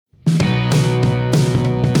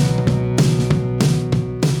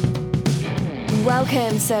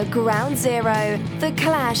Welcome to Ground Zero, the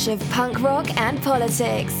clash of punk rock and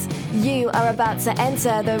politics. You are about to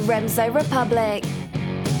enter the Remso Republic.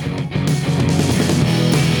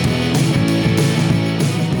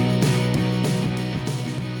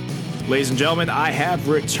 Ladies and gentlemen, I have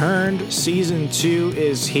returned. Season 2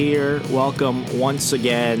 is here. Welcome once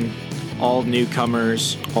again, all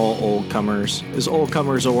newcomers, all oldcomers. Is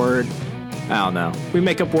oldcomers a word? I don't know. We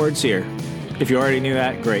make up words here. If you already knew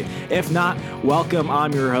that, great. If not, welcome.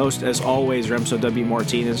 I'm your host, as always, Remso W.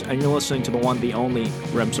 Martinez, and you're listening to the one, the only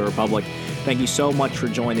Remso Republic. Thank you so much for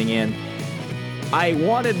joining in. I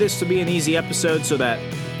wanted this to be an easy episode so that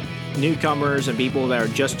newcomers and people that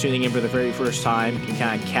are just tuning in for the very first time can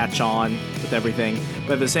kind of catch on with everything.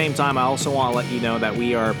 But at the same time, I also want to let you know that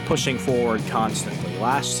we are pushing forward constantly.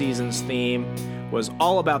 Last season's theme was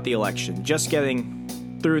all about the election, just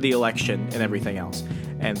getting through the election and everything else.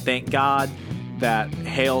 And thank God that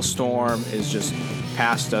hailstorm is just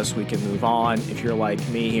past us. We can move on. If you're like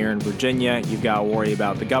me here in Virginia, you've got to worry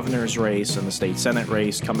about the governor's race and the state senate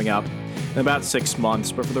race coming up in about 6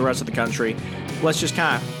 months. But for the rest of the country, let's just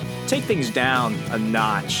kind of take things down a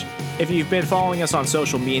notch. If you've been following us on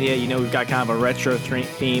social media, you know we've got kind of a retro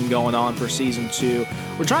theme going on for Season 2.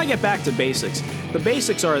 We're trying to get back to basics. The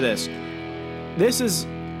basics are this. This is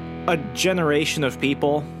a generation of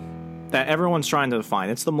people that everyone's trying to define.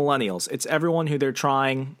 It's the millennials. It's everyone who they're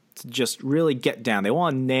trying to just really get down. They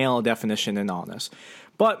want to nail a definition in on this.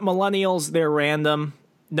 But millennials, they're random.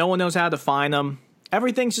 No one knows how to define them.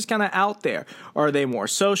 Everything's just kind of out there. Are they more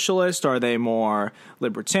socialist? Are they more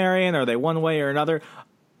libertarian? Are they one way or another?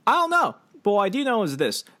 I don't know. But what I do know is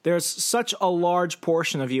this. There's such a large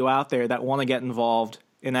portion of you out there that want to get involved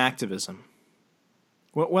in activism.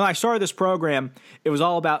 When I started this program, it was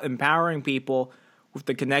all about empowering people with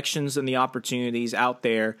the connections and the opportunities out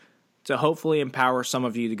there to hopefully empower some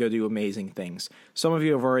of you to go do amazing things. Some of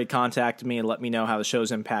you have already contacted me and let me know how the show's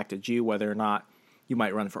impacted you, whether or not you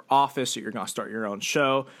might run for office or you're going to start your own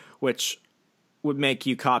show, which would make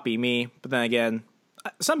you copy me. But then again,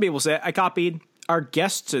 some people say I copied our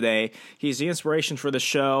guest today. He's the inspiration for the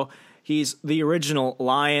show. He's the original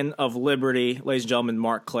Lion of Liberty, ladies and gentlemen,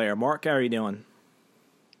 Marc Clair. Marc, how are you doing?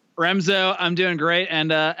 Remso, I'm doing great,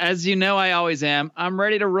 and as you know I always am, I'm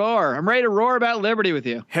ready to roar. I'm ready to roar about liberty with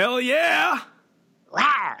you. Hell yeah!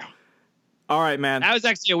 Rawr! All right, man. That was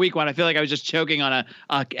actually a weak one. I feel like I was just choking on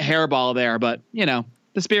a hairball there, but, you know,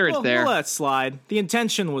 the spirit's there. We'll let it slide. The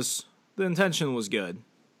intention was good.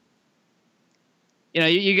 You know,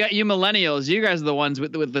 you got you millennials. You guys are the ones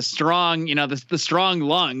with the strong, you know, the strong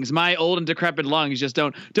lungs. My old and decrepit lungs just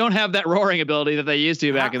don't have that roaring ability that they used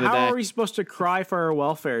to back in the day. How are we supposed to cry for our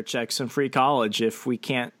welfare checks and free college if we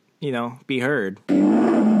can't, you know, be heard?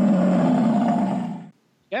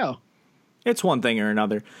 Yeah. It's one thing or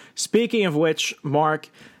another. Speaking of which, Marc,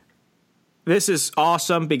 this is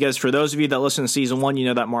awesome because for those of you that listen to Season 1, you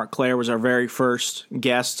know that Marc Clair was our very first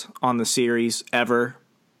guest on the series ever.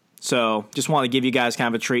 So just want to give you guys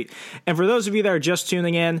kind of a treat. And for those of you that are just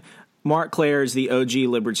tuning in, Marc Clair is the OG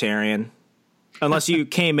Libertarian. Unless you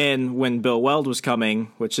came in when Bill Weld was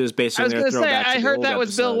coming, which is basically I was going to say, I heard that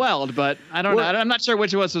was Bill Weld, but I don't know. I'm not sure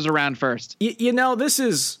which of us was around first. You know, this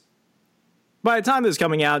is, by the time this is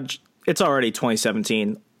coming out, it's already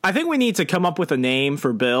 2017. I think we need to come up with a name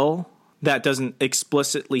for Bill that doesn't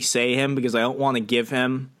explicitly say him because I don't want to give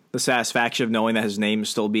him the satisfaction of knowing that his name is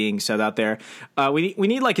still being said out there. We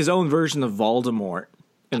need like his own version of Voldemort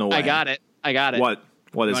in a way. I got it.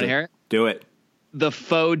 What is it? Hear it? Do it. The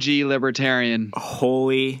faux Libertarian.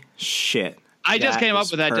 Holy shit. I just came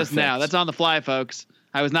up with that just now. That's on the fly, folks.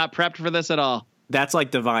 I was not prepped for this at all. That's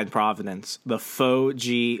like divine providence. The faux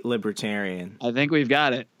Libertarian. I think we've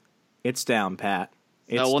got it. It's down, Pat.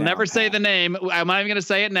 We'll never say the name. I'm not even going to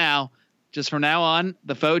say it now. Just from now on,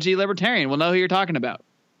 the faux Libertarian. We'll know who you're talking about.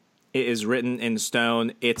 It is written in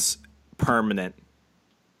stone. It's permanent.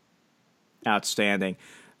 Outstanding.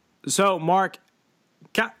 So, Marc,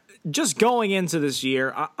 just going into this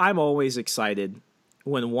year, I'm always excited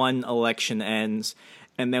when one election ends,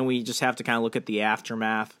 and then we just have to kind of look at the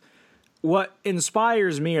aftermath. What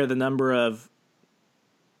inspires me are the number of,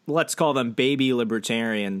 let's call them baby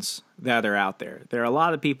libertarians that are out there. There are a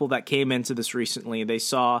lot of people that came into this recently. They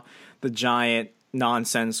saw the giant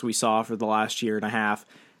nonsense we saw for the last year and a half.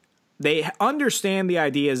 They understand the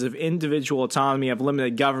ideas of individual autonomy, of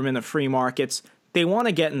limited government, of free markets. They want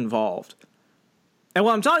to get involved. And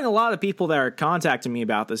what I'm telling a lot of people that are contacting me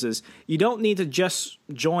about this is you don't need to just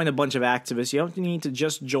join a bunch of activists. You don't need to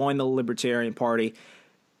just join the Libertarian Party.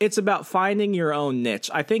 It's about finding your own niche.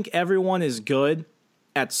 I think everyone is good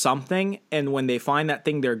at something, and when they find that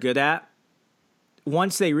thing they're good at,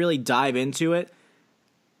 once they really dive into it,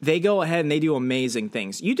 they go ahead and they do amazing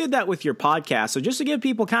things. You did that with your podcast. So just to give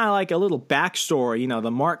people kind of like a little backstory,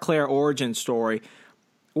 the Marc Clair origin story,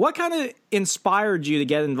 what kind of inspired you to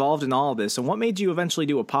get involved in all of this, and what made you eventually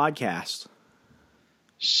do a podcast?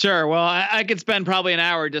 Sure. Well, I could spend probably an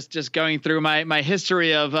hour just going through my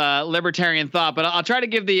history of libertarian thought, but I'll try to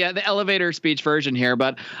give the elevator speech version here.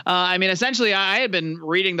 But I mean, essentially, I had been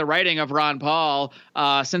reading the writing of Ron Paul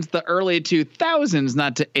since the early 2000s,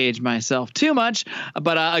 not to age myself too much,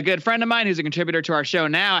 but a good friend of mine who's a contributor to our show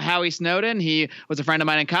now, Howie Snowden, he was a friend of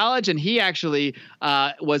mine in college, and he actually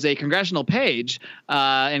was a congressional page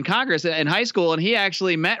in Congress in high school, and he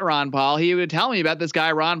actually met Ron Paul. He would tell me about this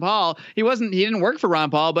guy, Ron Paul. He didn't work for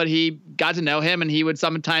Ron Paul, but he got to know him, and he would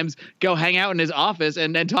sometimes go hang out in his office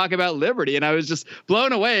and talk about liberty. And I was just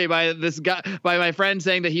blown away by this guy, by my friend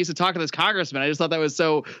saying that he used to talk to this congressman. I just thought that was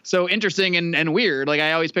so interesting and weird. Like,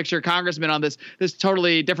 I always picture congressmen on this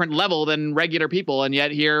totally different level than regular people, and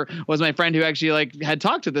yet here was my friend who actually had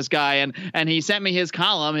talked to this guy, and he sent me his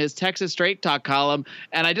column, his Texas Straight Talk column,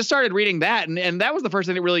 and I just started reading that, and that was the first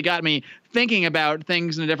thing that really got me thinking about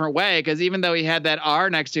things in a different way, because even though he had that R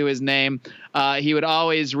next to his name, he would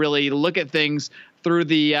always really look at things through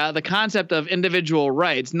the concept of individual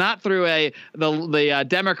rights, not through the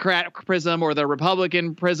Democrat prism or the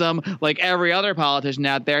Republican prism like every other politician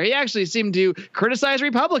out there. He actually seemed to criticize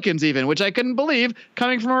Republicans even, which I couldn't believe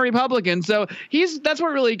coming from a Republican. So that's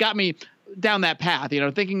what really got me down that path,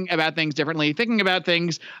 thinking about things differently, thinking about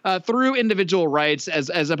things through individual rights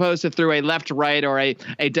as opposed to through a left-right or a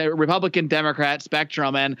Republican-Democrat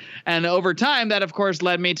spectrum. And over time, that, of course,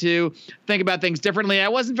 led me to think about things differently. I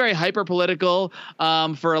wasn't very hyper-political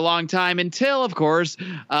for a long time until, of course,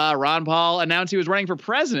 Ron Paul announced he was running for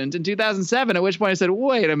president in 2007, at which point I said,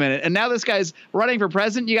 wait a minute. And now this guy's running for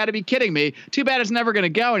president? You got to be kidding me. Too bad it's never going to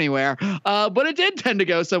go anywhere. But it did tend to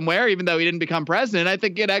go somewhere, even though he didn't become president. I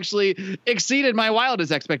think it actually exceeded my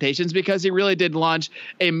wildest expectations because he really did launch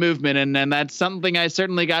a movement, and that's something I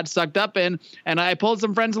certainly got sucked up in, and I pulled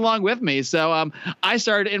some friends along with me. So I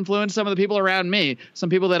started to influence some of the people around me,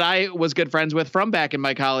 some people that I was good friends with from back in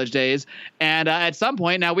my college days, and at some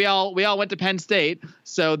point, now we all went to Penn State,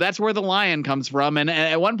 so that's where the lion comes from, and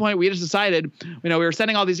at one point we just decided, we were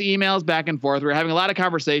sending all these emails back and forth, we were having a lot of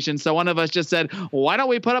conversations, so one of us just said, why don't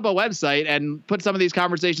we put up a website and put some of these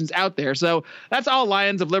conversations out there? So that's all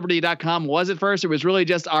lionsofliberty.com was at first. It was really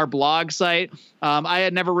just our blog site. I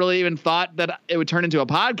had never really even thought that it would turn into a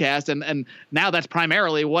podcast, and now that's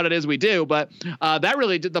primarily what it is we do. But that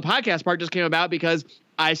really did, the podcast part just came about because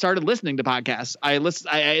I started listening to podcasts.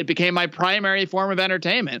 It became my primary form of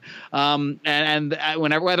entertainment. And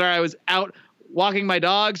whether I was out walking my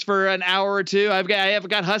dogs for an hour or two, I have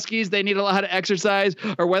got huskies, they need a lot of exercise,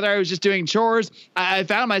 or whether I was just doing chores, I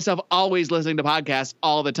found myself always listening to podcasts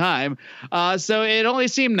all the time. So it only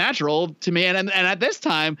seemed natural to me. And at this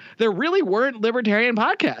time, there really weren't libertarian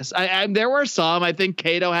podcasts. There were some. I think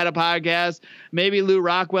Cato had a podcast. Maybe Lou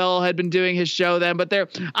Rockwell had been doing his show then, but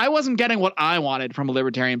I wasn't getting what I wanted from a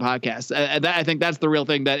libertarian podcast. I think that's the real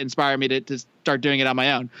thing that inspired me to start doing it on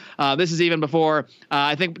my own. This is even before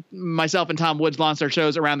I think myself and Tom Woods launched our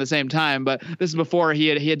shows around the same time, but this is before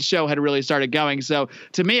his show had really started going. So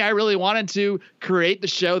to me, I really wanted to create the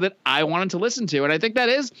show that I wanted to listen to. And I think that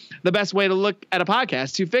is the best way to look at a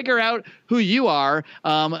podcast, to figure out who you are,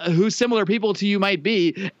 who similar people to you might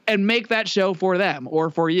be, and make that show for them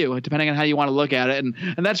or for you, depending on how you want to look at it.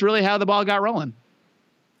 And that's really how the ball got rolling.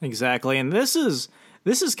 Exactly. And this is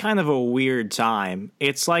kind of a weird time.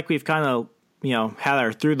 It's like we've kind of, had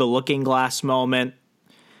our through the looking glass moment.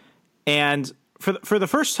 And for the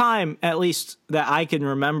first time, at least that I can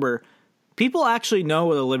remember, people actually know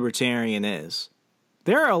what a libertarian is.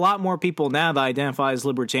 There are a lot more people now that identify as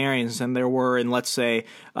libertarians than there were in, let's say,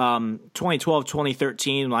 2012,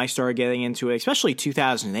 2013, when I started getting into it, especially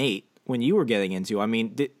 2008, when you were getting into it. I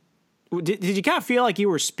mean, did you kind of feel like you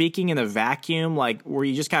were speaking in a vacuum? Like, were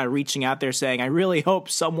you just kind of reaching out there saying, I really hope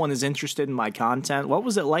someone is interested in my content? What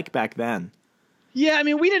was it like back then? Yeah, I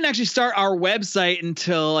mean, we didn't actually start our website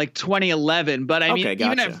until 2011, but I mean,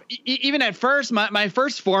 gotcha. even at first, my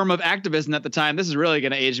first form of activism at the time, this is really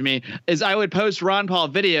going to age me, is I would post Ron Paul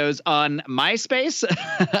videos on MySpace.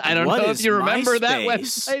 I don't know if you remember that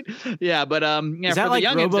website. Yeah, but is that for like the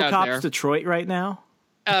youngins out there, RoboCop's Detroit right now?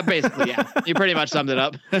 Basically, yeah. You pretty much summed it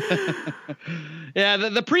up. Yeah,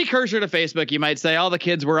 the precursor to Facebook, you might say. All the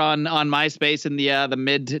kids were on MySpace in the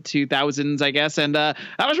mid 2000s, I guess, and that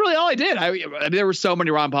was really all I did. I mean, there were so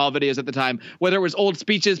many Ron Paul videos at the time, whether it was old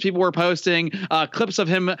speeches people were posting, clips of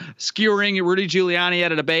him skewering Rudy Giuliani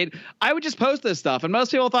at a debate. I would just post this stuff, and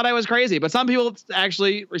most people thought I was crazy, but some people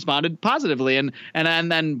actually responded positively, and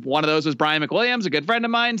then one of those was Brian McWilliams, a good friend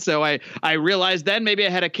of mine. So I realized then maybe I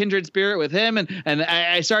had a kindred spirit with him, and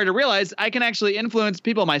I started to realize I can actually influence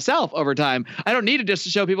people myself over time. I don't need to just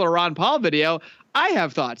show people a Ron Paul video. I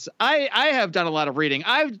have thoughts. I have done a lot of reading.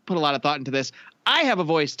 I've put a lot of thought into this. I have a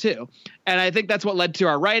voice too. And I think that's what led to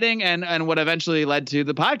our writing and what eventually led to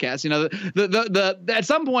the podcast. You know, the at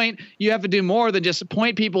some point you have to do more than just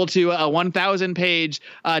point people to a 1,000 page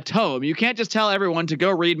tome. You can't just tell everyone to go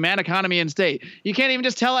read Man, Economy, and State. You can't even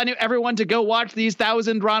just tell everyone to go watch these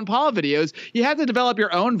 1,000 Ron Paul videos. You have to develop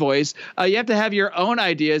your own voice. You have to have your own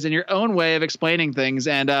ideas and your own way of explaining things.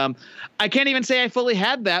 And I can't even say I fully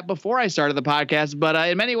had that before I started the podcast, but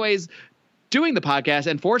in many ways, doing the podcast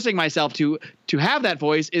and forcing myself to have that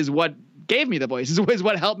voice is what gave me the voice, is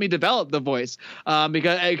what helped me develop the voice,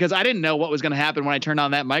 because I didn't know what was going to happen when I turned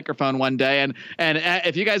on that microphone one day. And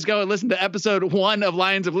if you guys go and listen to episode 1 of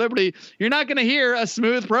Lions of Liberty, you're not going to hear a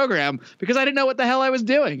smooth program because I didn't know what the hell I was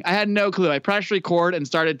doing. I had no clue. I pressed record and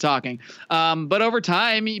started talking. But over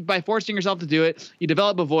time, by forcing yourself to do it, you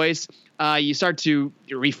develop a voice. You start to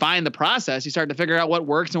refine the process. You start to figure out what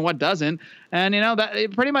works and what doesn't. And, you know, that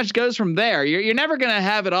it pretty much goes from there. You're never going to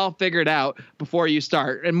have it all figured out before you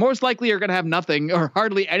start. And most likely you're going to have nothing or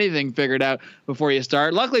hardly anything figured out before you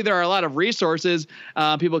start. Luckily, there are a lot of resources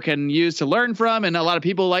people can use to learn from. And a lot of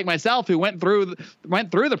people like myself who went through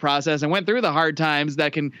the process and went through the hard times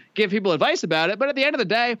that can give people advice about it. But at the end of the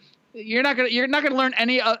day, you're not going to learn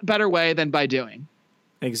any better way than by doing.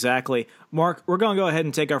 Exactly. Mark, we're going to go ahead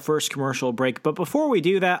and take our first commercial break. But before we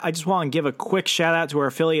do that, I just want to give a quick shout out to our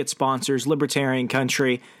affiliate sponsors, Libertarian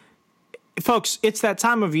Country. Folks, it's that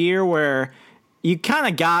time of year where you kind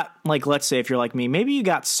of got, like, let's say if you're like me, maybe you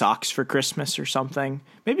got socks for Christmas or something.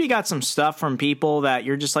 Maybe you got some stuff from people that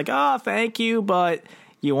you're just like, oh, thank you, but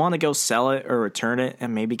you want to go sell it or return it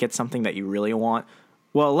and maybe get something that you really want.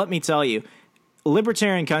 Well, let me tell you,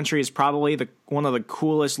 Libertarian Country is probably one of the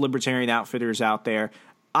coolest libertarian outfitters out there.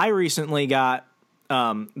 I recently got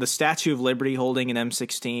the Statue of Liberty holding an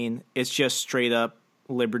M16. It's just straight up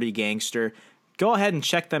Liberty gangster. Go ahead and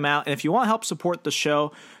check them out. And if you want to help support the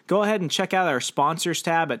show, go ahead and check out our sponsors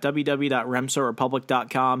tab at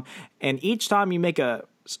www.remsorepublic.com. And each time you make a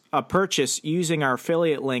purchase using our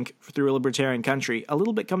affiliate link through Libertarian Country, a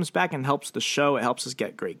little bit comes back and helps the show. It helps us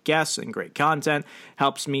get great guests and great content,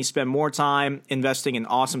 helps me spend more time investing in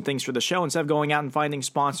awesome things for the show instead of going out and finding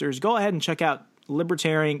sponsors. Go ahead and check out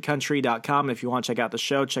libertariancountry.com. If you want to check out the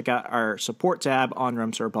show, check out our support tab on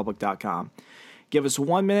remsorepublic.com. Give us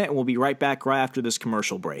 1 minute and we'll be right back right after this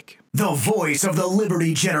commercial break. The voice of the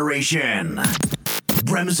Liberty generation,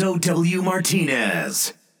 Remso W.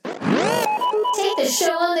 Martinez. Take the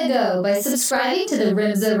show on the go by subscribing to the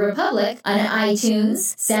Remso Republic on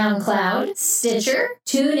iTunes, SoundCloud, Stitcher,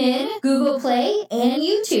 TuneIn, Google Play, and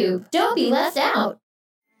YouTube. Don't be left out.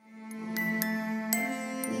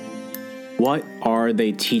 What are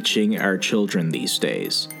they teaching our children these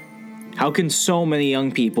days? How can so many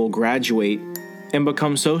young people graduate and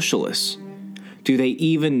become socialists? Do they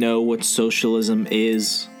even know what socialism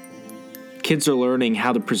is? Kids are learning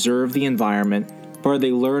how to preserve the environment, but are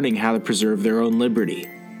they learning how to preserve their own liberty?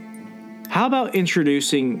 How about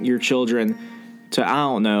introducing your children to, I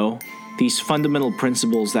don't know, these fundamental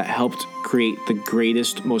principles that helped create the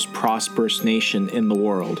greatest, most prosperous nation in the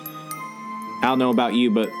world? I don't know about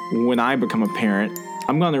you, but when I become a parent,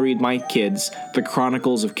 I'm going to read my kids The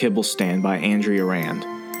Chronicles of Kibblestan by Andrea Rand.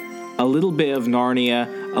 A little bit of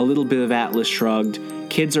Narnia, a little bit of Atlas Shrugged.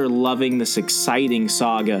 Kids are loving this exciting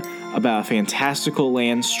saga about a fantastical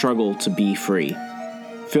land's struggle to be free.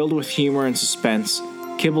 Filled with humor and suspense,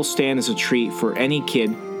 Kibblestan is a treat for any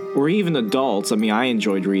kid, or even adults. I mean, I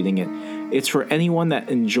enjoyed reading it. It's for anyone that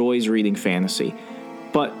enjoys reading fantasy.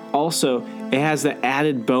 But also, it has the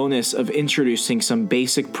added bonus of introducing some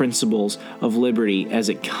basic principles of liberty as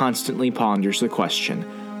it constantly ponders the question,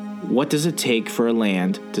 what does it take for a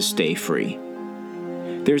land to stay free?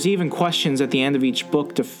 There's even questions at the end of each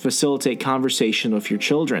book to facilitate conversation with your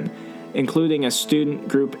children, including a student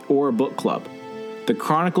group or a book club. The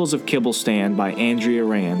Chronicles of Kibblestan by Andrea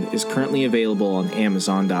Rand is currently available on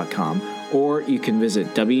Amazon.com, or you can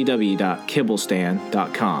visit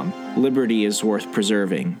www.kibblestan.com. Liberty is worth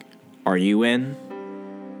preserving. Are you in?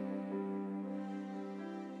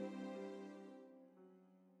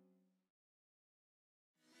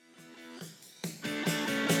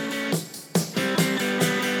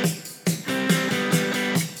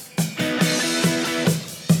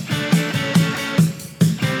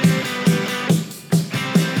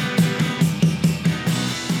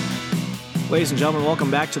 Ladies and gentlemen,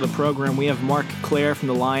 welcome back to the program. We have Marc Clair from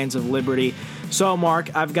the Lions of Liberty. So,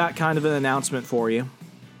 Marc, I've got kind of an announcement for you.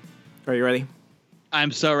 Are you ready?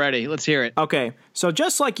 I'm so ready. Let's hear it. Okay, so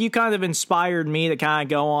just like you kind of inspired me to kind of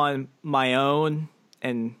go on my own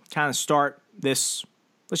and kind of start this,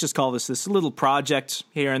 let's just call this little project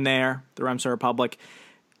here and there, the Remso Republic,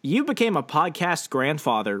 you became a podcast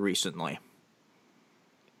grandfather recently.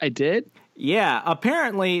 I did? Yeah,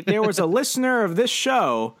 apparently there was a listener of this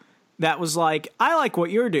show that was like, I like what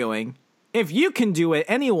you're doing. If you can do it,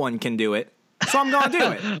 anyone can do it. So I'm going to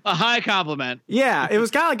do it. A high compliment. Yeah, it was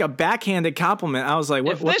kind of like a backhanded compliment. I was like,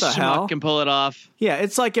 what the hell? If this can pull it off. Yeah,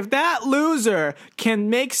 it's like if that loser can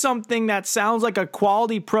make something that sounds like a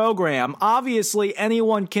quality program, obviously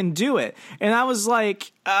anyone can do it. And I was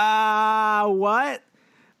like, what?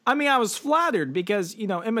 I mean, I was flattered because,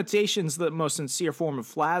 imitation's the most sincere form of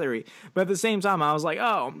flattery. But at the same time, I was like,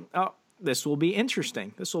 oh, this will be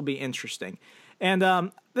interesting.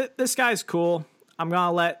 And this guy's cool. I'm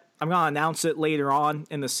gonna announce it later on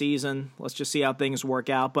in the season. Let's just see how things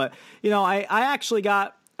work out. But I actually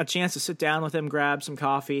got a chance to sit down with him, grab some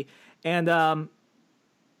coffee, and I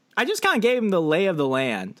just kind of gave him the lay of the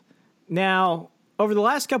land. Now, over the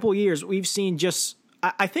last couple of years, we've seen just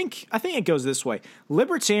I think it goes this way: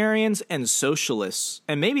 libertarians and socialists,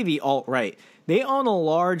 and maybe the alt-right, they own a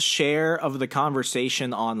large share of the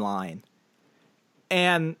conversation online.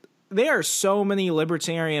 And there are so many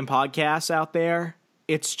libertarian podcasts out there.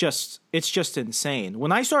 It's just insane.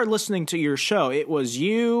 When I started listening to your show, it was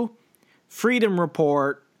you, Freedom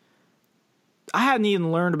Report. I hadn't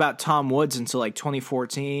even learned about Tom Woods until like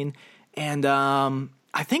 2014. And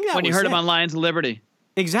I think that when you heard him on Lions of Liberty.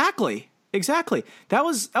 Exactly. That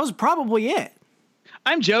was probably it.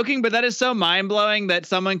 I'm joking, but that is so mind-blowing that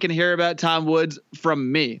someone can hear about Tom Woods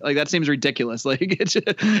from me. Like, that seems ridiculous. Like,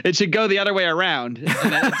 it should go the other way around. And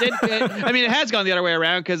it has gone the other way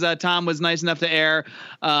around because Tom was nice enough to air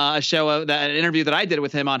an interview that I did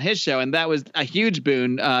with him on his show, and that was a huge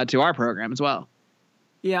boon to our program as well.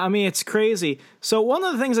 Yeah, I mean, it's crazy. So one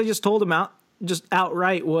of the things I just told him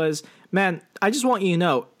outright was, man, I just want you to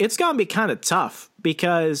know, it's going to be kind of tough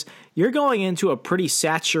because you're going into a pretty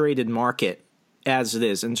saturated market as it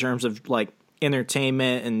is in terms of like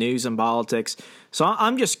entertainment and news and politics. So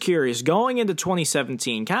I'm just curious, going into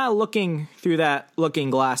 2017, kind of looking through that looking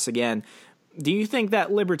glass again, do you think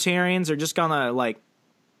that libertarians are just going to like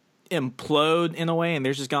implode in a way and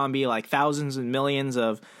there's just going to be like thousands and millions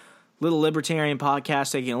of little libertarian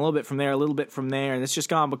podcasts taking a little bit from there, a little bit from there, and it's just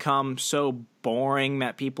going to become so boring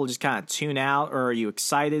that people just kind of tune out? Or are you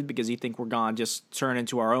excited because you think we're going to just turn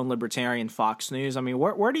into our own libertarian Fox News? I mean,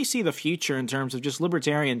 where do you see the future in terms of just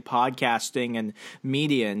libertarian podcasting and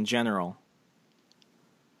media in general?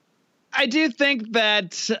 I do think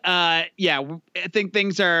that, I think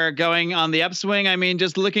things are going on the upswing. I mean,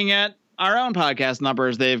 just looking at our own podcast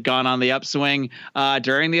numbers, they've gone on the upswing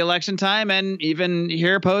during the election time, and even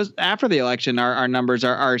here after the election, our numbers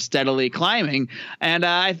are steadily climbing. And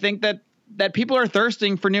I think that people are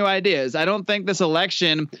thirsting for new ideas. I don't think this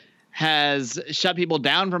election has shut people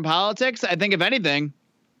down from politics. I think if anything,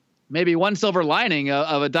 maybe one silver lining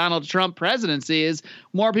of a Donald Trump presidency is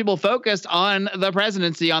more people focused on the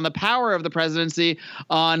presidency, on the power of the presidency,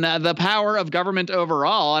 on the power of government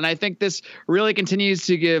overall. And I think this really continues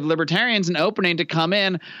to give libertarians an opening to come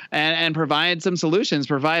in and provide some solutions,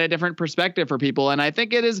 provide a different perspective for people. And I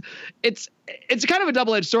think it's kind of a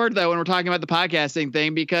double-edged sword, though, when we're talking about the podcasting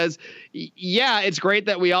thing, because, yeah, it's great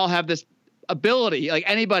that we all have this ability. Like,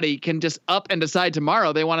 anybody can just up and decide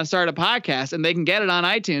tomorrow they want to start a podcast, and they can get it on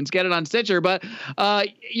iTunes, get it on Stitcher. But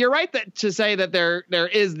you're right to say that there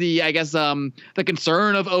is the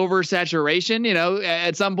concern of oversaturation.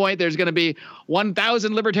 At some point there's going to be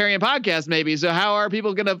 1,000 libertarian podcasts maybe. So how are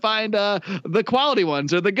people going to find the quality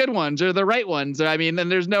ones or the good ones or the right ones? I mean,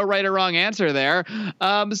 and there's no right or wrong answer there.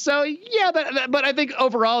 So yeah, but I think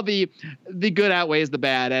overall the good outweighs the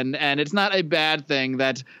bad, and it's not a bad thing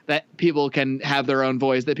that people can have their own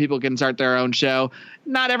voice, that people can start their own show.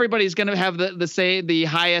 Not everybody's going to have the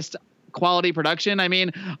highest quality production. I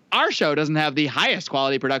mean, our show doesn't have the highest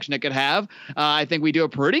quality production it could have. I think we do a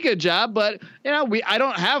pretty good job, but I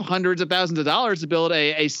don't have hundreds of thousands of dollars to build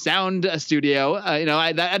a sound studio.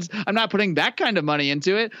 I'm not putting that kind of money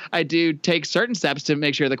into it. I do take certain steps to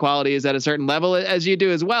make sure the quality is at a certain level, as you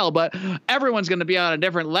do as well. But everyone's going to be on a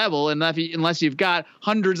different level unless you've got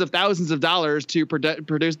hundreds of thousands of dollars to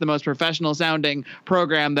produce the most professional sounding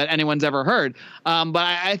program that anyone's ever heard. But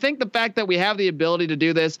I think the fact that we have the ability to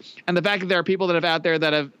do this, and the fact that there are people that have out there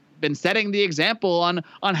that have been setting the example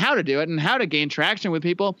on how to do it and how to gain traction with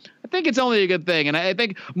people, I think it's only a good thing. And I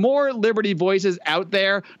think more Liberty voices out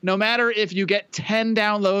there, no matter if you get 10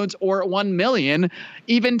 downloads or 1 million,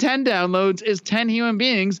 even 10 downloads is 10 human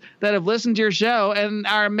beings that have listened to your show and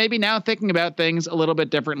are maybe now thinking about things a little bit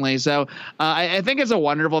differently. So I think it's a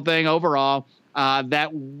wonderful thing overall.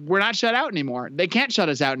 That we're not shut out anymore. They can't shut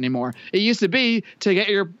us out anymore. It used to be, to get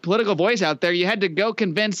your political voice out there, you had to go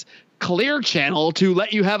convince Clear Channel to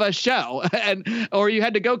let you have a show, or you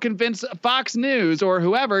had to go convince Fox News or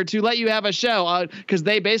whoever to let you have a show, because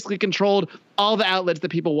they basically controlled all the outlets that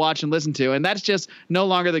people watch and listen to. And that's just no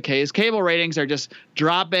longer the case. Cable ratings are just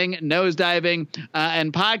dropping, nosediving,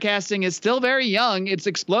 and podcasting is still very young. It's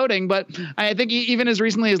exploding. But I think even as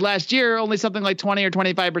recently as last year, only something like 20 or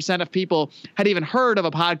 25% of people had even heard of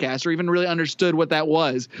a podcast or even really understood what that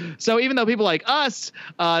was. So even though people like us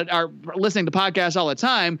are listening to podcasts all the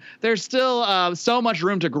time, there's still so much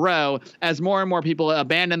room to grow as more and more people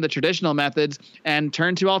abandon the traditional methods and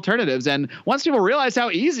turn to alternatives. And once people realize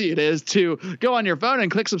how easy it is to go on your phone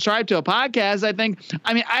and click subscribe to a podcast,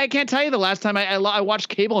 I can't tell you the last time I watched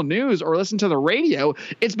cable news or listened to the radio.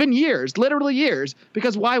 It's been years, literally years,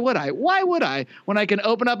 because why would I? Why would I, when I can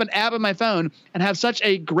open up an app on my phone and have such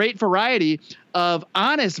a great variety of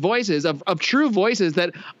honest voices, of true voices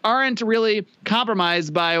that aren't really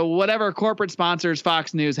compromised by whatever corporate sponsors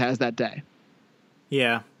Fox News has that day?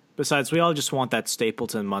 Yeah. Besides, we all just want that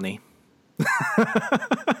Stapleton money.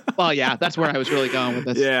 Well, yeah, that's where I was really going with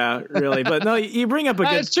this. Yeah, really. But no, you bring up a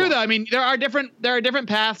good It's true, though. I mean, there are different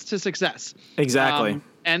paths to success. Exactly.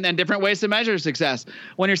 And different ways to measure success.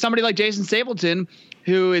 When you're somebody like Jason Stapleton,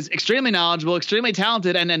 who is extremely knowledgeable, extremely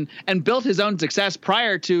talented, and built his own success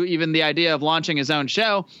prior to even the idea of launching his own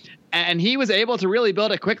show, and he was able to really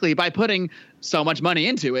build it quickly by putting so much money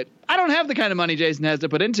into it. I don't have the kind of money Jason has to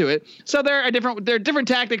put into it. So there are different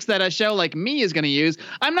tactics that a show like me is going to use.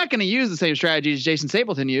 I'm not going to use the same strategies Jason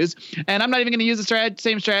Stapleton used, and I'm not even going to use the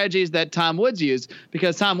same strategies that Tom Woods used,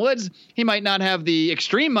 because Tom Woods, he might not have the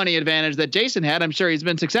extreme money advantage that Jason had. I'm sure he's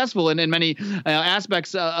been successful in many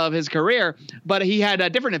aspects of his career, but he had a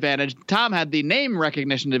different advantage. Tom had the name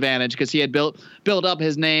recognition advantage because he had built up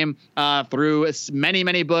his name through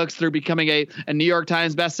many books, through becoming a New York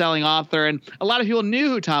Times bestselling author, and a lot of people knew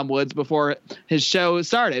who Tom Woods before his show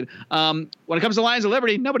started. When it comes to Lions of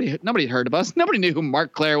Liberty, nobody heard of us. Nobody knew who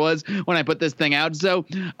Marc Clair was when I put this thing out. So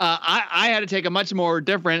I had to take a much more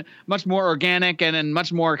different, much more organic, and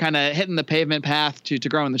much more kind of hitting the pavement path to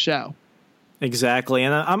growing the show. Exactly.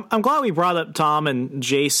 And I'm glad we brought up Tom and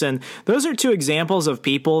Jason. Those are two examples of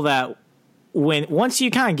people that once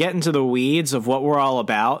you kind of get into the weeds of what we're all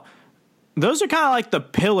about, those are kind of like the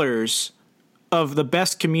pillars of the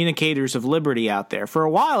best communicators of liberty out there. For a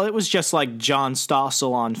while, it was just like John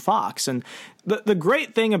Stossel on Fox. And the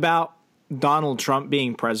great thing about Donald Trump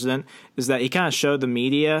being president is that he kind of showed the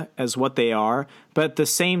media as what they are. But at the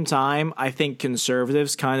same time, I think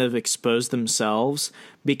conservatives kind of exposed themselves,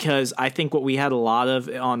 because I think what we had a lot of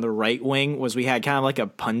on the right wing was we had kind of like a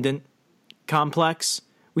pundit complex.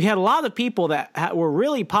 We had a lot of people that were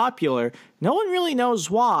really popular. No one really knows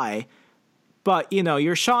why. But,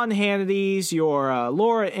 your Sean Hannity's, your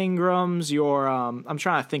Laura Ingram's, your I'm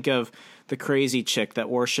trying to think of the crazy chick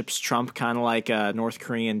that worships Trump, kind of like a North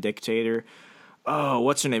Korean dictator. Oh,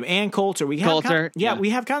 what's her name? Ann Coulter. We have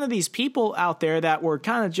we have kind of these people out there that were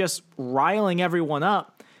kind of just riling everyone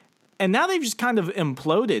up. And now they've just kind of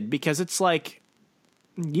imploded, because it's like,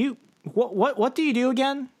 what do you do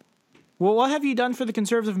again? Well, what have you done for the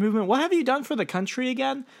conservative movement? What have you done for the country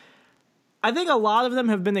again? I think a lot of them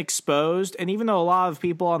have been exposed, and even though a lot of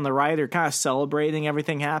people on the right are kind of celebrating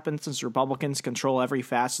everything happened since Republicans control every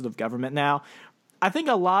facet of government now, I think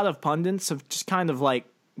a lot of pundits have just kind of like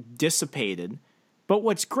dissipated. But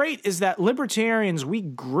what's great is that libertarians, we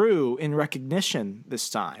grew in recognition this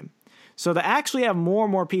time. So to actually have more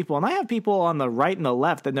and more people, and I have people on the right and the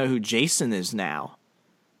left that know who Jason is now.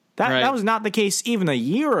 That was not the case even a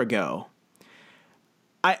year ago.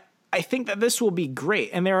 I think that this will be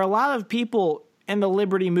great. And there are a lot of people in the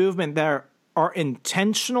liberty movement that are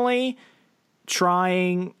intentionally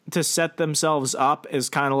trying to set themselves up as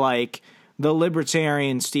kind of like the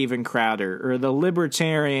libertarian Steven Crowder or the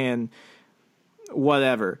libertarian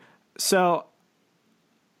whatever. So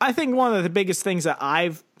I think one of the biggest things that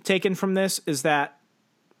I've taken from this is that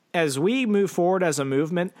as we move forward as a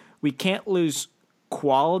movement, we can't lose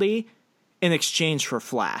quality in exchange for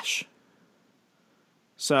flash.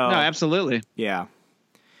 So no, absolutely. Yeah.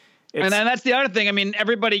 And then that's the other thing. I mean,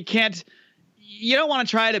 everybody can't, you don't want to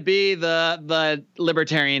try to be the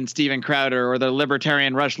libertarian Steven Crowder or the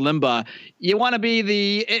libertarian Rush Limbaugh. You want to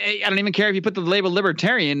be I don't even care if you put the label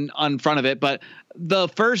libertarian on front of it, but the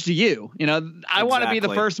first I want to be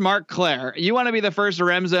the first Marc Clair. You want to be the first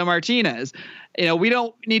Remzo Martinez. We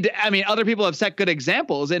don't need to, other people have set good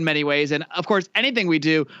examples in many ways. And of course, anything we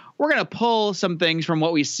do, we're going to pull some things from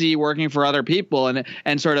what we see working for other people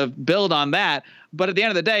and sort of build on that. But at the end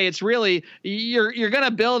of the day, it's really, you're going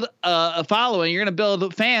to build a following. You're going to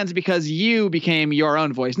build fans because you became your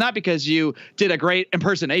own voice, not because you did a great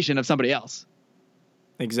impersonation of somebody else.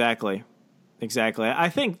 Exactly. I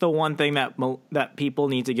think the one thing that people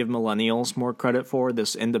need to give millennials more credit for,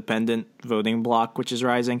 this independent voting bloc which is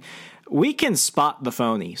rising, we can spot the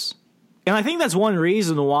phonies. And I think that's one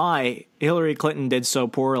reason why Hillary Clinton did so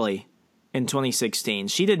poorly in 2016.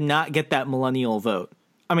 She did not get that millennial vote.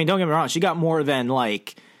 I mean, don't get me wrong, she got more than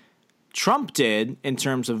Trump did in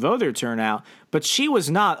terms of voter turnout, but she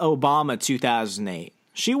was not Obama 2008.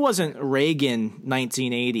 She wasn't Reagan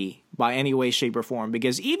 1980 by any way, shape, or form,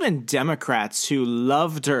 because even Democrats who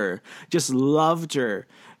loved her,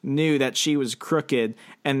 knew that she was crooked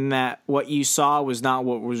and that what you saw was not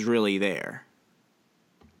what was really there.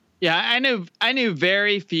 Yeah, I knew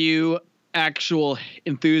very few actual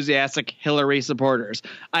enthusiastic Hillary supporters.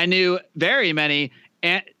 I knew very many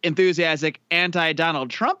enthusiastic anti-Donald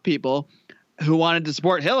Trump people who wanted to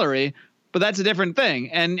support Hillary, but that's a different thing.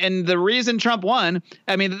 And the reason Trump won,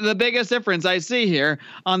 the biggest difference I see here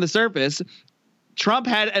on the surface, Trump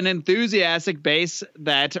had an enthusiastic base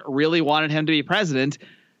that really wanted him to be president.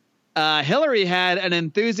 Hillary had an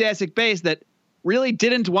enthusiastic base that really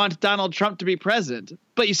didn't want Donald Trump to be president.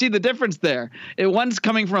 But you see the difference there. One's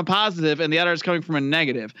coming from a positive and the other is coming from a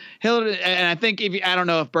negative. Hillary, and I think I don't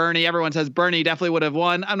know if everyone says Bernie definitely would have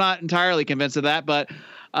won. I'm not entirely convinced of that, but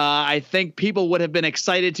I think people would have been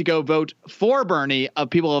excited to go vote for Bernie of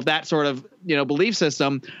people of that sort of, belief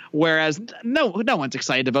system. Whereas no one's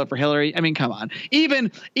excited to vote for Hillary. Come on. Even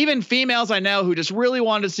females I know who just really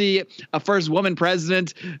wanted to see a first woman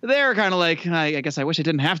president, they're kind of like, I guess I wish it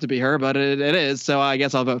didn't have to be her, but it is. So I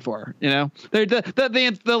guess I'll vote for her.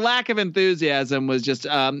 The lack of enthusiasm was just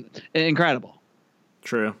incredible.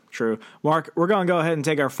 True. Mark, we're going to go ahead and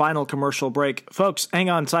take our final commercial break. Folks, hang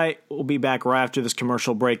on tight. We'll be back right after this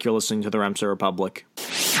commercial break. You're listening to the Remso Republic.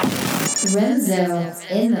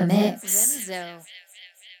 Remso in the mix.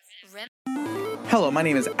 Hello, my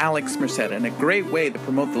name is Alex Merced, and a great way to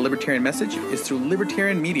promote the libertarian message is through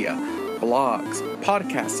libertarian media, blogs,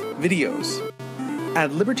 podcasts, videos.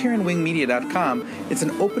 At libertarianwingmedia.com, it's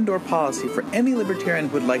an open-door policy for any libertarian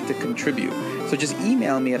who would like to contribute. So just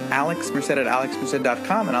email me at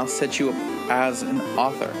alexmerced@alexmerced.com and I'll set you up as an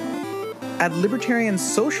author. At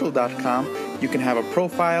libertariansocial.com, you can have a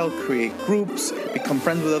profile, create groups, become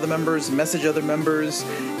friends with other members, message other members,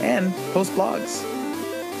 and post blogs.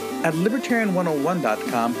 At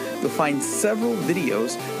libertarian101.com, you'll find several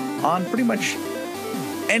videos on pretty much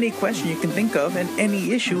any question you can think of and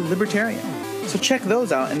any issue libertarian. So check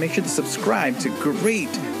those out and make sure to subscribe to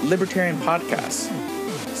great libertarian podcasts,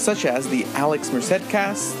 such as the Alex Merced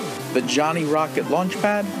Cast, the Johnny Rocket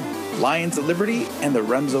Launchpad, Lions of Liberty, and the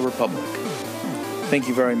Remso Republic. Thank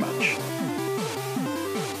you very much.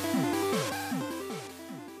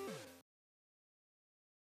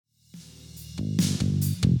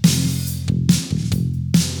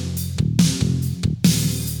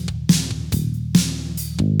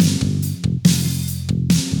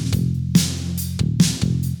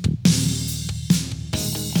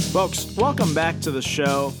 Folks, welcome back to the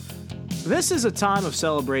show. This is a time of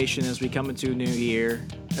celebration as we come into a new year,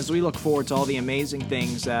 as we look forward to all the amazing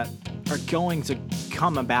things that are going to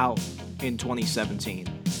come about in 2017.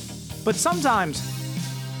 But sometimes,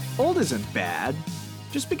 old isn't bad.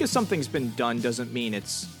 Just because something's been done doesn't mean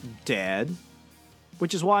it's dead.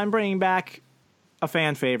 Which is why I'm bringing back a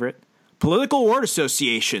fan favorite, Political Word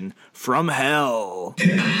Association from Hell.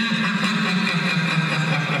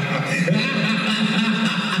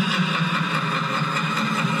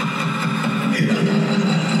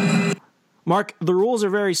 Mark, the rules are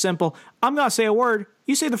very simple. I'm going to say a word.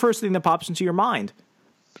 You say the first thing that pops into your mind.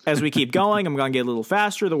 As we keep going, I'm going to get a little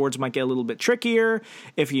faster. The words might get a little bit trickier.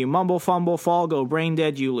 If you mumble, fumble, fall, go brain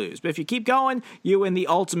dead, you lose. But if you keep going, you win the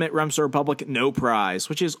ultimate Remso Republic no prize,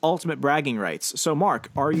 which is ultimate bragging rights. So, Mark,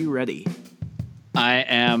 are you ready? I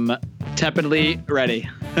am tepidly ready.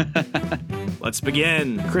 Let's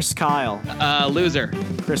begin. Chris Kyle. Loser.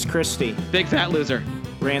 Chris Christie. Big fat loser.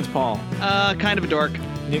 Rand Paul. Kind of a dork.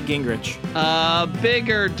 Newt Gingrich.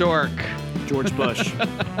 Bigger dork. George Bush.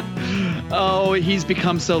 Oh, he's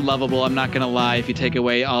become so lovable. I'm not going to lie if you take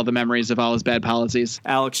away all the memories of all his bad policies.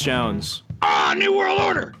 Alex Jones. New World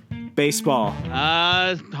Order. Baseball.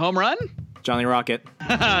 Home run. Johnny Rocket.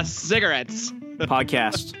 Cigarettes.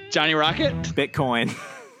 Podcast. Johnny Rocket. Bitcoin.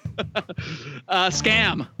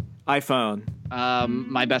 Scam. iPhone.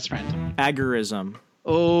 My best friend. Agorism.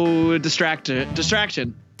 Oh,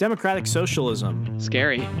 distraction. Democratic socialism.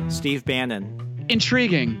 Scary. Steve Bannon.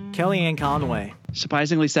 Intriguing. Kellyanne Conway.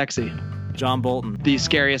 Surprisingly sexy. John Bolton. The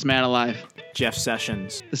scariest man alive. Jeff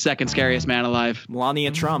Sessions. The second scariest man alive.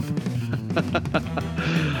 Melania Trump.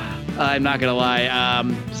 I'm not gonna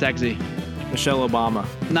lie. Sexy. Michelle Obama.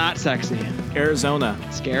 Not sexy. Arizona.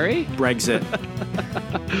 Scary. Brexit.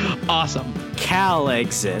 Awesome.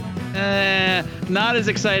 Cal-exit. Not as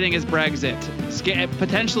exciting as Brexit.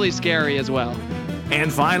 Potentially scary as well.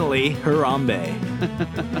 And finally, Harambe.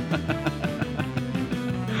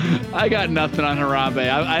 I got nothing on Harambe.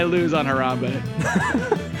 I lose on Harambe.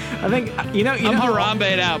 I think, you know. I'm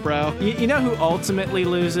Harambe'd out, bro. You know who ultimately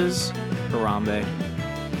loses? Harambe.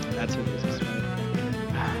 That's who loses,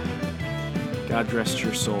 right? God rest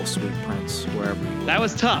your soul, sweet prince, wherever you live. That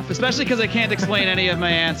was tough, especially because I can't explain any of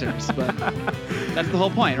my answers. But that's the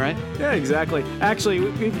whole point, right? Yeah, exactly. Actually,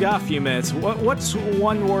 we've got a few minutes. What's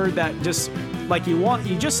one word that just, like,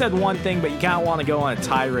 you just said one thing, but you kind of want to go on a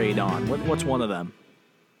tirade on? What's one of them?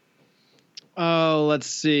 Oh, let's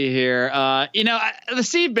see here. The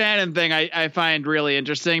Steve Bannon thing I find really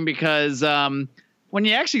interesting because when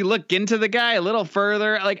you actually look into the guy a little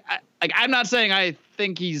further, I'm not saying I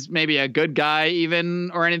think he's maybe a good guy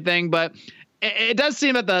even or anything, but it does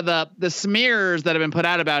seem that the smears that have been put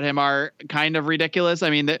out about him are kind of ridiculous. I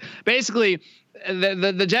mean, basically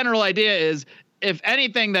the general idea is, if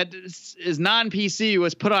anything that is non-PC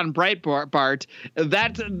was put on Breitbart,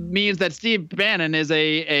 that means that Steve Bannon is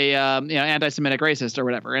a anti-Semitic racist or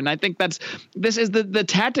whatever. And I think this is the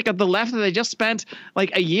tactic of the left that they just spent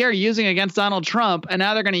like a year using against Donald Trump, and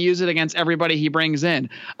now they're going to use it against everybody he brings in.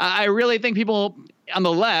 I really think people on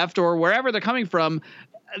the left or wherever they're coming from,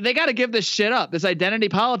 they got to give this shit up, this identity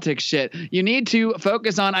politics shit. You need to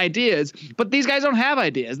focus on ideas, but these guys don't have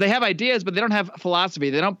ideas. They have ideas, but they don't have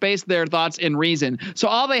philosophy. They don't base their thoughts in reason. So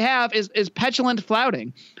all they have is petulant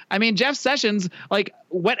flouting. I mean, Jeff Sessions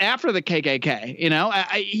went after the KKK.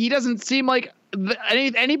 He doesn't seem like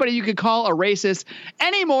anybody you could call a racist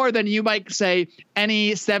any more than you might say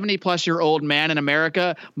any 70-plus-year-old man in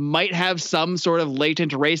America might have some sort of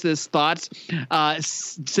latent racist thoughts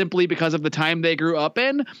simply because of the time they grew up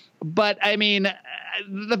in. But I mean,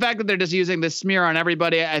 the fact that they're just using this smear on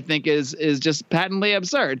everybody, I think is just patently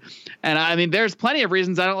absurd. And I mean, there's plenty of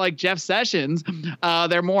reasons I don't like Jeff Sessions.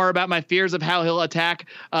 They're more about my fears of how he'll attack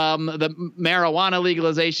the marijuana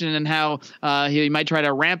legalization and how he might try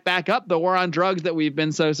to ramp back up the war on drugs that we've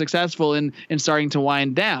been so successful in starting to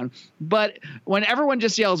wind down. But when everyone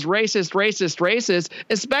just yells racist, racist, racist,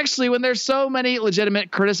 especially when there's so many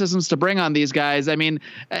legitimate criticisms to bring on these guys, I mean,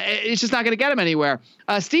 it's just not going to get them anywhere.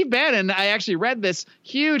 Steve Bannon, I actually read this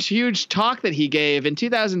huge talk that he gave in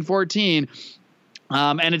 2014.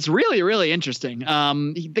 And it's really, really interesting.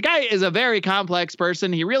 The guy is a very complex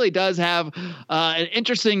person. He really does have an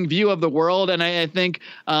interesting view of the world. And I think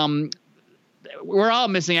we're all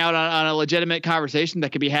missing out on a legitimate conversation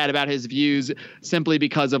that could be had about his views simply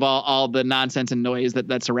because of all the nonsense and noise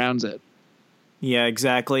that surrounds it. Yeah,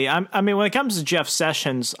 exactly. I mean, when it comes to Jeff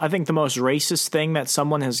Sessions, I think the most racist thing that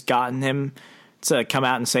someone has gotten him to come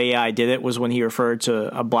out and say, yeah, I did it, was when he referred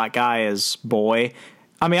to a black guy as boy.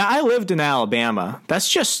 I mean, I lived in Alabama. That's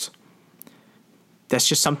just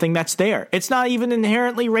something that's there. It's not even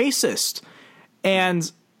inherently racist.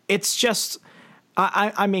 And it's just,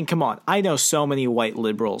 I mean, come on. I know so many white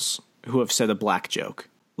liberals who have said a black joke.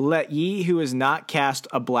 Let ye who has not cast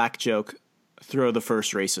a black joke throw the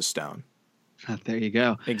first racist stone. There you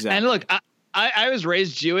go. Exactly. And look, I was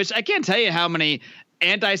raised Jewish. I can't tell you how many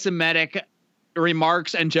anti-Semitic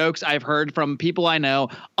remarks and jokes I've heard from people I know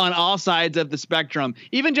on all sides of the spectrum,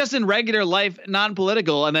 even just in regular life,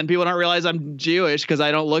 non-political. And then people don't realize I'm Jewish because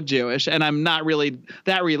I don't look Jewish and I'm not really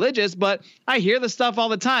that religious, but I hear this stuff all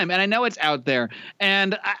the time and I know it's out there.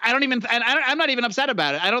 And I'm not even upset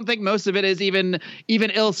about it. I don't think most of it is even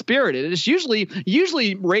ill-spirited. It's usually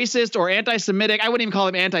racist or anti-Semitic. I wouldn't even call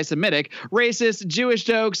them anti-Semitic, racist, Jewish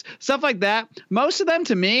jokes, stuff like that. Most of them,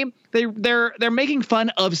 to me, they're making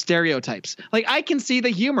fun of stereotypes. Like, I can see the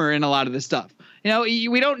humor in a lot of this stuff.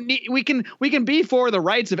 We don't need, we can be for the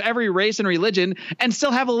rights of every race and religion and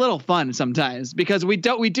still have a little fun sometimes, because we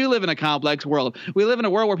do live in a complex world. We live in a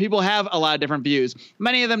world where people have a lot of different views,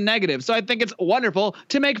 many of them negative. So I think it's wonderful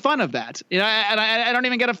to make fun of that. And I don't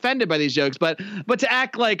even get offended by these jokes, but to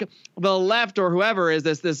act like the left or whoever is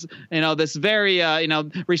this very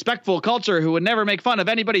respectful culture who would never make fun of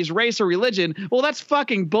anybody's race or religion, well, that's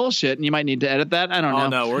fucking bullshit. And you might need to edit that. I don't know. Oh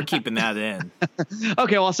no, we're keeping that in.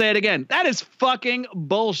 Okay, well, I'll say it again. That is fucking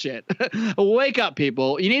bullshit. Wake up,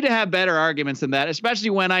 people. You need to have better arguments than that, especially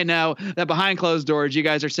when I know that behind closed doors, you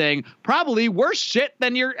guys are saying probably worse shit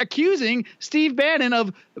than you're accusing Steve Bannon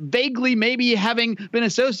of vaguely maybe having been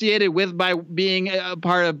associated with by being a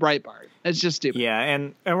part of Breitbart. It's just stupid. Yeah,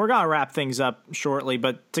 and we're going to wrap things up shortly,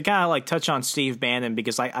 but to kind of like touch on Steve Bannon,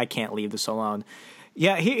 because I can't leave this alone.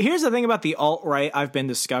 Yeah, here's the thing about the alt-right I've been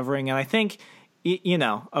discovering, and I think,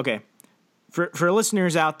 okay, for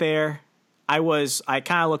listeners out there, I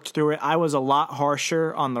kind of looked through it. I was a lot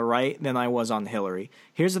harsher on the right than I was on Hillary.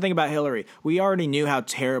 Here's the thing about Hillary. We already knew how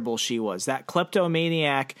terrible she was. That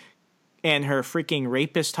kleptomaniac and her freaking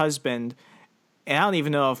rapist husband, and I don't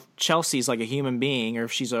even know if Chelsea's like a human being or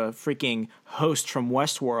if she's a freaking host from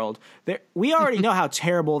Westworld. We already know how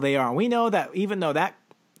terrible they are. We know that even though that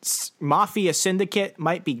mafia syndicate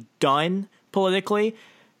might be done politically,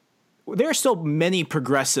 there are still many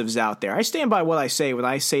progressives out there. I stand by what I say when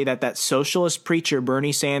I say that socialist preacher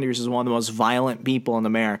Bernie Sanders is one of the most violent people in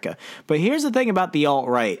America. But here's the thing about the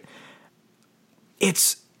alt-right.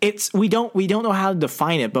 We don't know how to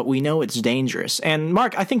define it, but we know it's dangerous. And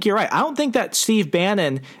Mark, I think you're right. I don't think that Steve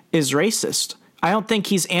Bannon is racist. I don't think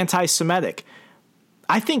he's anti-Semitic.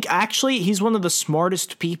 I think actually he's one of the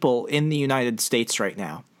smartest people in the United States right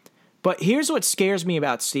now. But here's what scares me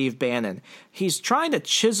about Steve Bannon. He's trying to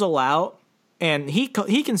chisel out, and he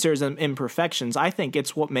considers them imperfections. I think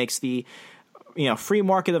it's what makes the free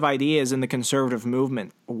market of ideas in the conservative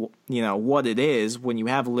movement, what it is when you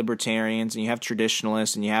have libertarians and you have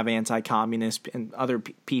traditionalists and you have anti-communists and other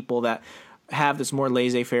people that have this more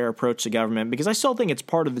laissez-faire approach to government, because I still think it's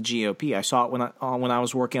part of the GOP. I saw it when I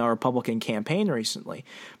was working on a Republican campaign recently.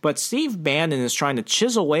 But Steve Bannon is trying to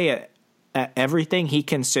chisel away at everything he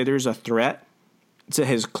considers a threat to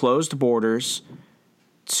his closed borders,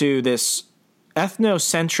 to this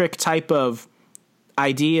ethnocentric type of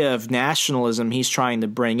idea of nationalism he's trying to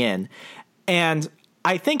bring in. And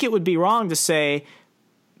I think it would be wrong to say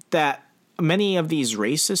that many of these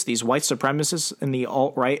racists, these white supremacists in the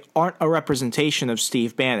alt-right, aren't a representation of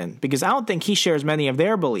Steve Bannon, because I don't think he shares many of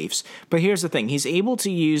their beliefs. But here's the thing. He's able to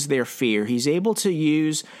use their fear. He's able to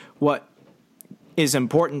use what is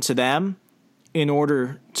important to them in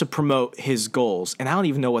order to promote his goals. And I don't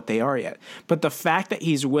even know what they are yet. But the fact that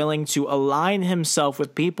he's willing to align himself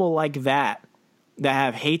with people like that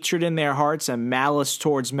have hatred in their hearts and malice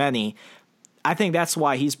towards many, I think that's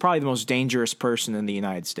why he's probably the most dangerous person in the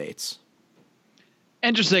United States.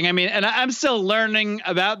 Interesting. I mean, and I'm still learning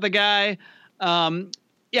about the guy. I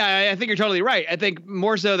think you're totally right. I think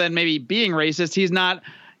more so than maybe being racist,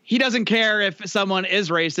 he doesn't care if someone is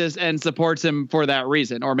racist and supports him for that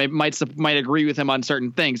reason, or maybe might agree with him on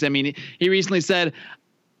certain things. I mean, he recently said,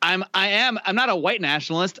 I'm not a white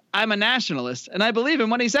nationalist. I'm a nationalist. And I believe him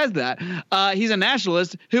when he says that. He's a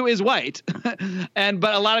nationalist who is white. But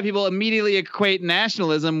a lot of people immediately equate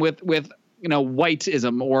nationalism with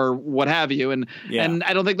whiteism or what have you. And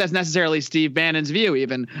I don't think that's necessarily Steve Bannon's view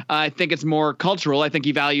even. I think it's more cultural. I think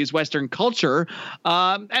he values Western culture.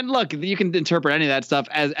 And look, you can interpret any of that stuff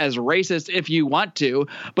as racist if you want to.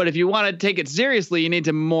 But if you want to take it seriously, you need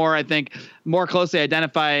to more closely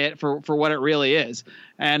identify it for what it really is.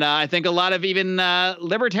 And I think a lot of even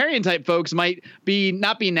libertarian type folks might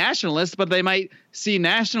not be nationalists, but they might see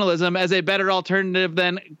nationalism as a better alternative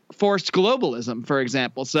than forced globalism, for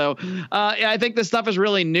example. So I think this stuff is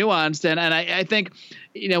really nuanced. And I think,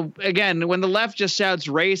 again, when the left just shouts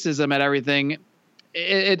racism at everything,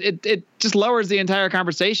 it just lowers the entire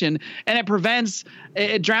conversation, and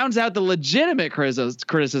it drowns out the legitimate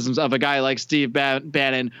criticisms of a guy like Steve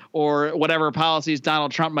Bannon or whatever policies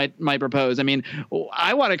Donald Trump might propose. I mean,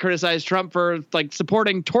 I want to criticize Trump for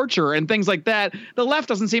supporting torture and things like that. The left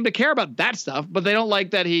doesn't seem to care about that stuff, but they don't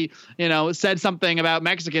like that he, said something about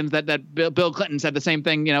Mexicans that Bill Clinton said the same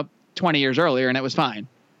thing, 20 years earlier, and it was fine.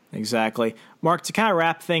 Exactly. Mark, to kind of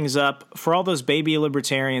wrap things up, for all those baby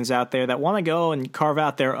libertarians out there that want to go and carve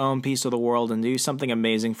out their own piece of the world and do something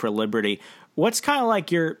amazing for liberty, what's kind of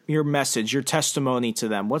like your message, your testimony to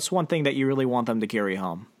them? What's one thing that you really want them to carry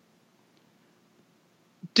home?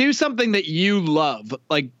 Do something that you love.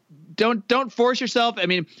 Don't force yourself. I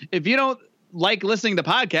mean, if you don't like listening to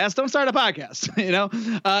podcasts, don't start a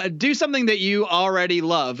podcast. Do something that you already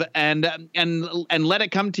love and let it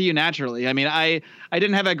come to you naturally. I mean, I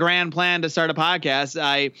didn't have a grand plan to start a podcast.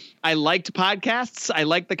 I liked podcasts. I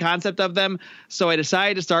liked the concept of them. So I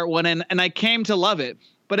decided to start one and I came to love it.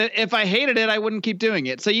 But if I hated it, I wouldn't keep doing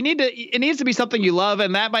it. So it needs to be something you love.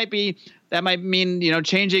 And that might mean,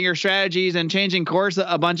 changing your strategies and changing course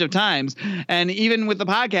a bunch of times. And even with the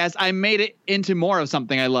podcast, I made it into more of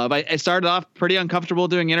something I love. I started off pretty uncomfortable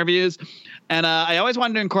doing interviews, and I always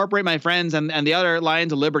wanted to incorporate my friends and the other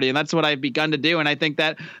Lions of Liberty. And that's what I've begun to do. And I think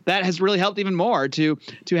that has really helped even more to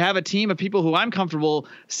have a team of people who I'm comfortable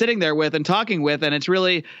sitting there with and talking with. And it's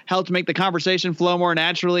really helped make the conversation flow more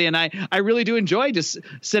naturally. And I really do enjoy just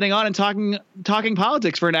sitting on and talking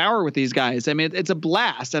politics for an hour with these guys. I mean, it's a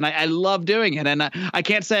blast, and I love doing it. And I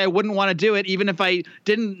can't say I wouldn't want to do it, even if I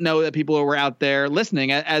didn't know that people were out there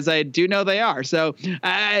listening, as I do know they are. So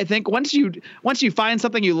I think once you find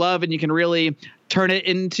something you love and you can really turn it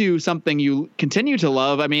into something you continue to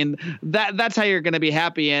love, I mean, that's how you're going to be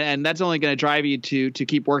happy, and that's only going to drive you to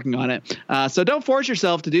keep working on it. So don't force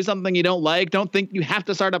yourself to do something you don't like. Don't think you have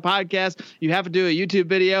to start a podcast. You have to do a YouTube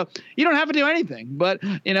video. You don't have to do anything, but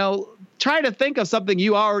try to think of something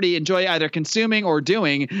you already enjoy either consuming or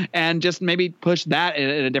doing, and just maybe push that in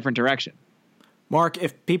a different direction. Mark,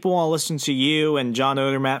 if people want to listen to you and John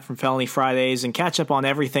Odermatt from Felony Fridays and catch up on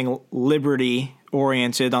everything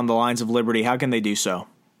Liberty-oriented on the Lines of Liberty, how can they do so?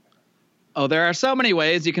 Oh, there are so many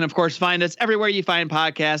ways. You can, of course, find us everywhere you find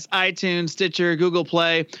podcasts: iTunes, Stitcher, Google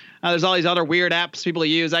Play. There's all these other weird apps people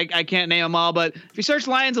use. I can't name them all, but if you search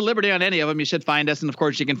Lions of Liberty on any of them, you should find us. And, of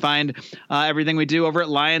course, you can find everything we do over at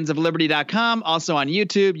lionsofliberty.com, also on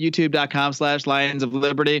YouTube, youtube.com/Lions of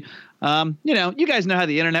Liberty. You guys know how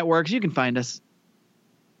the internet works. You can find us.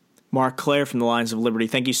 Marc Clair from the Lions of Liberty,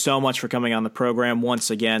 thank you so much for coming on the program once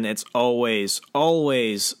again. It's always,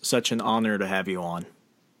 always such an honor to have you on.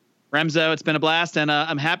 Remzo, it's been a blast, and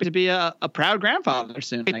I'm happy to be a proud grandfather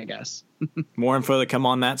soon, I guess. More info to come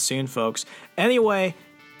on that soon, folks. Anyway,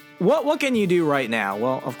 what can you do right now?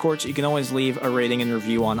 Well, of course, you can always leave a rating and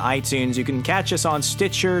review on iTunes. You can catch us on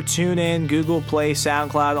Stitcher, TuneIn, Google Play,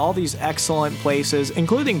 SoundCloud, all these excellent places,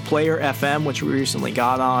 including Player FM, which we recently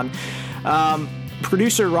got on.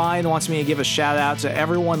 Producer Ryan wants me to give a shout out to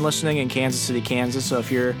everyone listening in Kansas City, Kansas. So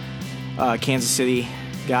if you're a Kansas City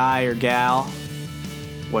guy or gal,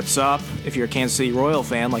 what's up? If you're a Kansas City Royal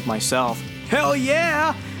fan like myself, hell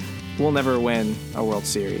yeah! We'll never win a World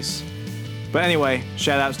Series. But anyway,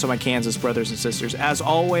 shout outs to my Kansas brothers and sisters. As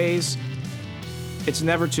always, it's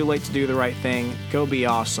never too late to do the right thing. Go be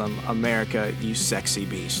awesome, America, you sexy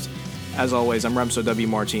beast. As always, I'm Remso W.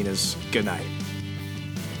 Martinez. Good night.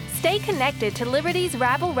 Stay connected to Liberty's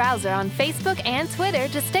Rabble Rouser on Facebook and Twitter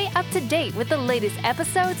to stay up to date with the latest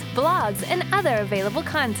episodes, blogs, and other available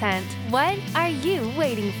content. What are you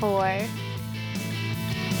waiting for?